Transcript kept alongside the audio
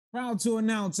Proud to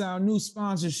announce our new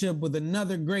sponsorship with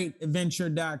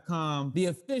AnotherGreatAdventure.com, the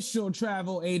official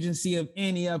travel agency of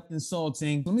Annie Up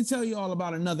Consulting. Let me tell you all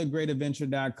about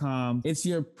AnotherGreatAdventure.com. It's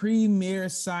your premier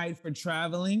site for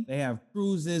traveling. They have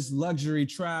cruises, luxury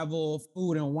travel,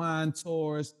 food and wine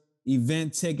tours,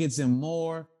 event tickets, and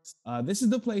more. This is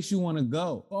the place you want to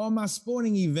go. For all my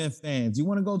sporting event fans, you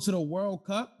want to go to the World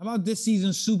Cup? How about this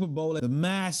season's Super Bowl, the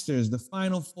Masters, the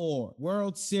Final Four,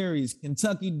 World Series,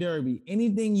 Kentucky Derby,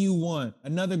 anything you want,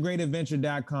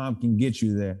 AnotherGreatAdventure.com can get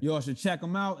you there. You all should check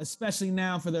them out, especially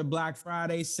now for their Black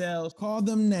Friday sales. Call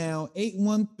them now,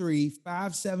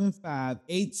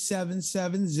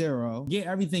 813-575-8770. Get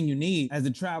everything you need as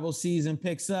the travel season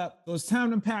picks up. So it's time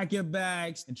to pack your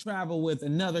bags and travel with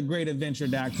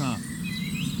AnotherGreatAdventure.com.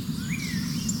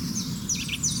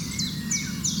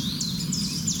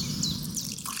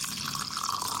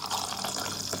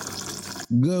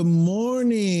 Good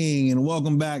morning and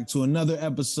welcome back to another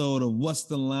episode of What's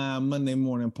the Line Monday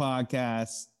Morning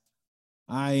Podcast.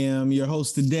 I am your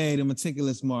host today, the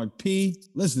meticulous Mark P.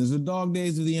 Listen, it's the dog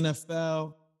days of the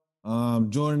NFL.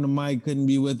 Jordan and Mike couldn't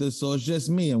be with us, so it's just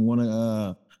me. I'm going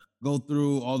to go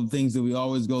through all the things that we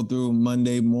always go through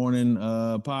Monday morning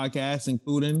podcast,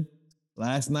 including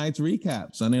last night's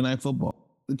recap, Sunday Night Football.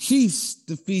 The Chiefs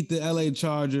defeat the LA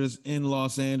Chargers in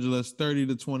Los Angeles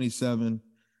 30-27.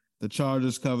 The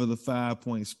Chargers cover the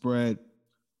 5-point spread.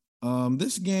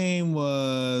 This game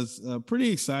was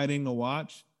pretty exciting to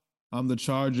watch. The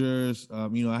Chargers, I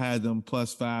had them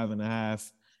plus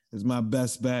 5.5 is my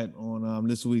best bet on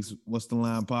this week's What's the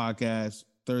Line podcast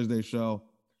Thursday show.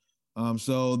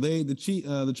 So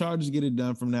the Chargers get it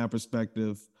done from that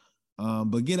perspective,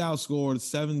 but get outscored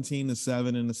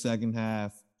 17-7 in the second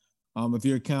half. If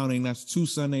you're counting, that's 2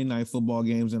 Sunday Night Football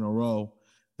games in a row.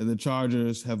 The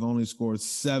Chargers have only scored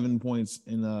 7 points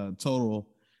in total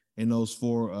in those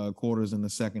 4 quarters in the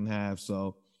second half.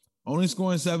 So only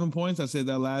scoring 7 points. I said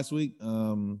that last week.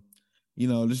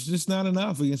 It's just not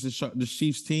enough against the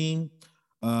Chiefs team.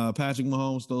 Patrick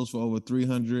Mahomes throws for over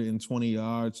 320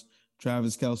 yards.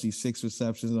 Travis Kelce, 6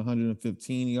 receptions,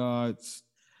 115 yards.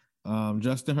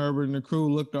 Justin Herbert and the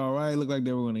crew looked all right. Looked like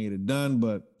they were going to get it done,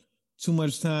 but too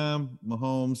much time.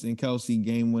 Mahomes and Kelce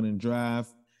game-winning drive.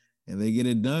 And they get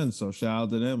it done. So shout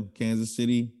out to them. Kansas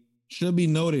City. Should be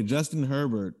noted, Justin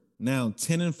Herbert, now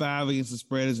 10-5 against the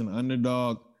spread as an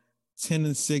underdog,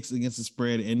 10-6 against the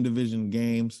spread in division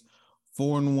games,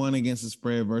 4-1 against the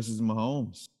spread versus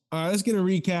Mahomes. All right, let's get a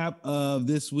recap of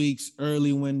this week's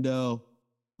early window.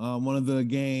 One of the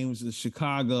games is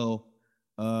Chicago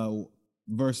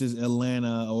versus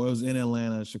Atlanta, or it was in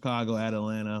Atlanta, Chicago at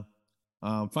Atlanta.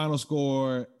 Final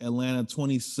score, Atlanta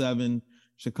 27,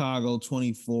 Chicago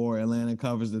 24. Atlanta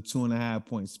covers the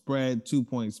 2.5-point spread,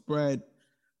 2-point spread.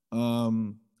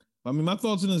 My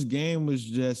thoughts on this game was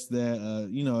just that,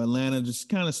 Atlanta just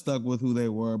kind of stuck with who they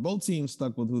were. Both teams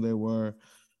stuck with who they were.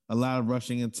 A lot of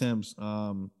rushing attempts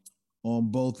on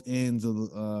both ends of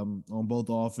on both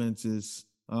offenses.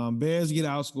 Bears get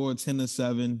outscored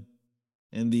 10-7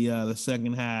 in the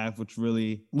second half, which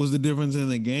really was the difference in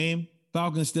the game.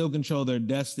 Falcons still control their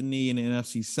destiny in the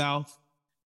NFC South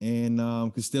and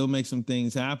could still make some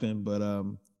things happen, but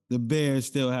the Bears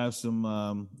still have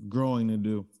some growing to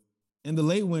do. In the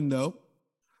late window,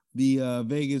 the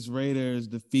Vegas Raiders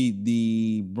defeat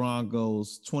the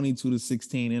Broncos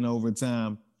 22-16 in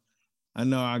overtime. I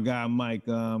know our guy Mike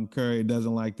Curry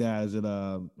doesn't like that as it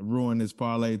ruined his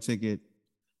parlay ticket.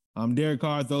 Derek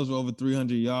Carr throws for over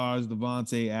 300 yards.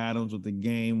 Devontae Adams with the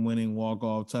game-winning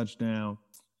walk-off touchdown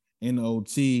in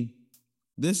OT.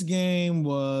 This game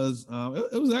was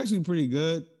it was actually pretty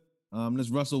good. This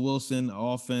Russell Wilson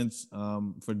offense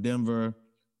for Denver,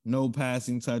 no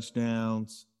passing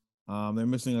touchdowns. They're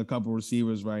missing a couple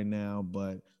receivers right now,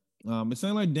 but it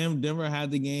sounded like Denver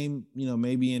had the game,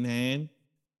 maybe in hand,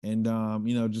 and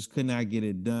just could not get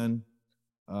it done.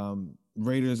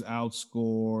 Raiders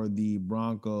outscore the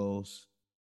Broncos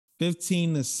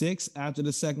 15-6 after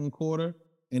the second quarter,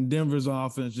 and Denver's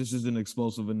offense just isn't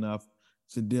explosive enough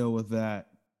to deal with that.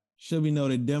 Should be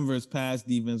noted, Denver's pass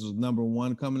defense was number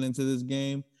 1 coming into this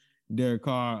game. Derek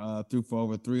Carr threw for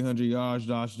over 300 yards.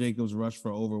 Josh Jacobs rushed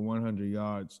for over 100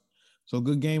 yards. So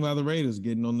good game by the Raiders,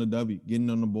 getting on the W,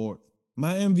 getting on the board.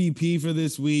 My MVP for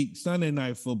this week, Sunday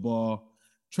Night Football,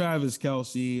 Travis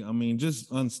Kelce.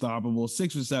 Just unstoppable.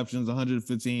 6 receptions,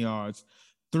 115 yards,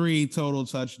 3 total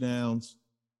touchdowns.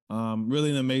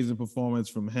 Really an amazing performance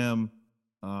from him.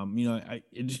 You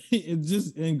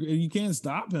can't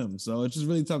stop him. So it's just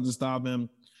really tough to stop him.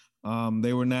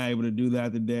 They were not able to do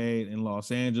that today in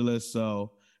Los Angeles.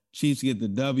 So Chiefs get the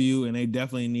W, and they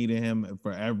definitely needed him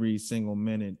for every single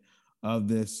minute of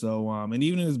this. So, and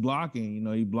even in his blocking,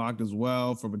 he blocked as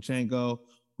well for Pachenko,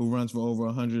 who runs for over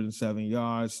 107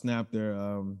 yards, snapped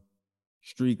their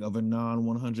streak of a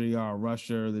non-100-yard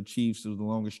rusher. The Chiefs was the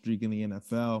longest streak in the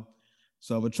NFL.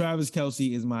 So, but Travis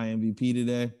Kelce is my MVP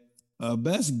today.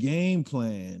 Best game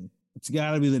plan. It's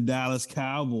got to be the Dallas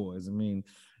Cowboys. I mean,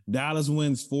 Dallas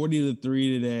wins 40-3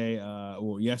 today,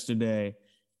 or yesterday.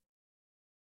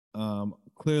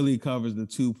 Clearly covers the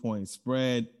 2-point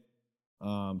spread.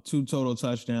 2 total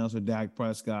touchdowns for Dak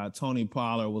Prescott. Tony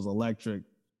Pollard was electric,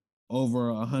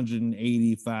 over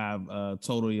 185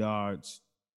 total yards,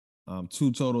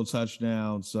 2 total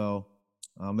touchdowns. So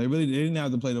they didn't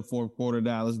have to play the fourth quarter.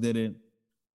 Dallas didn't.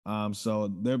 So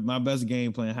my best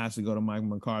game plan has to go to Mike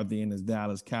McCarthy and his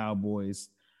Dallas Cowboys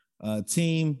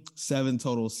team. 7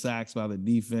 total sacks by the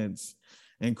defense.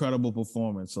 Incredible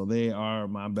performance. So they are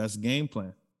my best game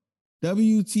plan.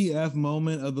 WTF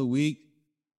moment of the week.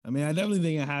 I mean, I definitely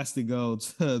think it has to go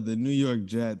to the New York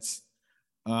Jets.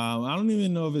 I don't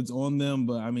even know if it's on them,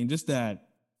 but I mean, just that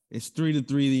it's 3-3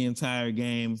 the entire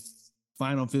game.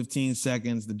 Final 15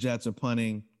 seconds, the Jets are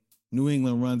punting. New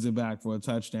England runs it back for a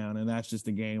touchdown, and that's just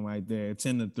the game right there,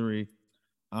 10-3.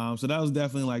 So that was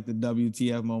definitely like the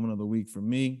WTF moment of the week for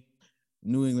me.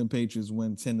 New England Patriots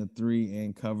win 10-3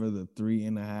 and cover the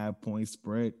 3.5-point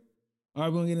spread. All right,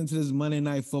 we're going to get into this Monday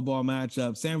Night Football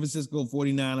matchup. San Francisco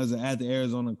 49ers are at the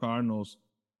Arizona Cardinals.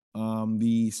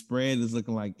 The spread is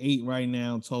looking like 8 right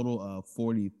now, total of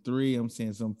 43. I'm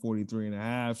seeing some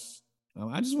 43.5.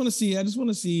 I just want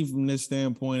to see from this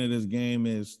standpoint of this game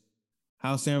is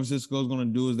how San Francisco is going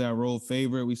to do as that road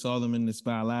favorite. We saw them in the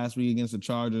spot last week against the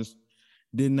Chargers.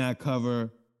 Did not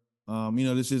cover.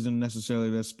 This isn't necessarily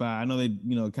their spot. I know they,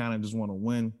 kind of just want to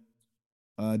win.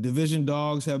 Division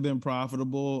dogs have been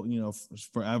profitable,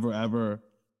 forever, ever.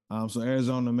 So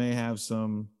Arizona may have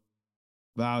some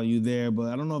value there,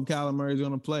 but I don't know if Kyler Murray is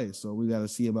going to play. So we got to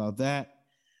see about that.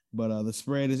 But the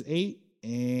spread is 8,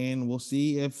 and we'll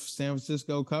see if San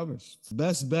Francisco covers.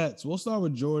 Best bets. We'll start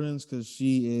with Jordan's because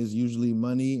she is usually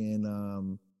money, and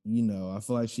I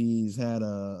feel like she's had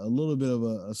a little bit of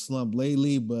a slump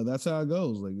lately, but that's how it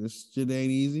goes. Like, this shit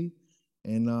ain't easy.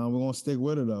 And we're going to stick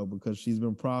with her, though, because she's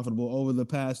been profitable over the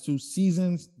past 2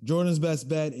 seasons. Jordan's best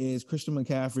bet is Christian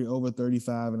McCaffrey over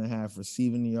 35.5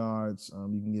 receiving yards.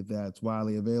 You can get that. It's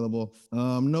widely available.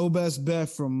 No best bet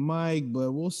from Mike,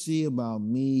 but we'll see about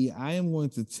me. I'm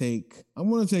going to take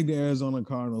the Arizona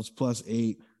Cardinals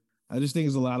 +8. I just think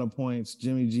it's a lot of points.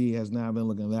 Jimmy G has not been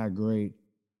looking that great.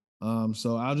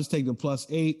 So I'll just take the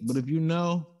 +8. But if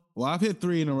well, I've hit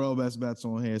 3 in a row best bets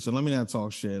on here, so let me not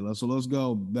talk shit. So let's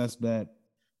go best bet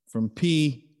from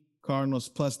P, Cardinals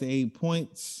 +8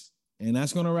 points. And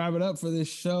that's going to wrap it up for this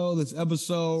show, this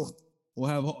episode. We'll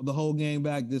have the whole game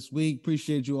back this week.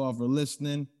 Appreciate you all for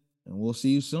listening, and we'll see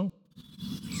you soon.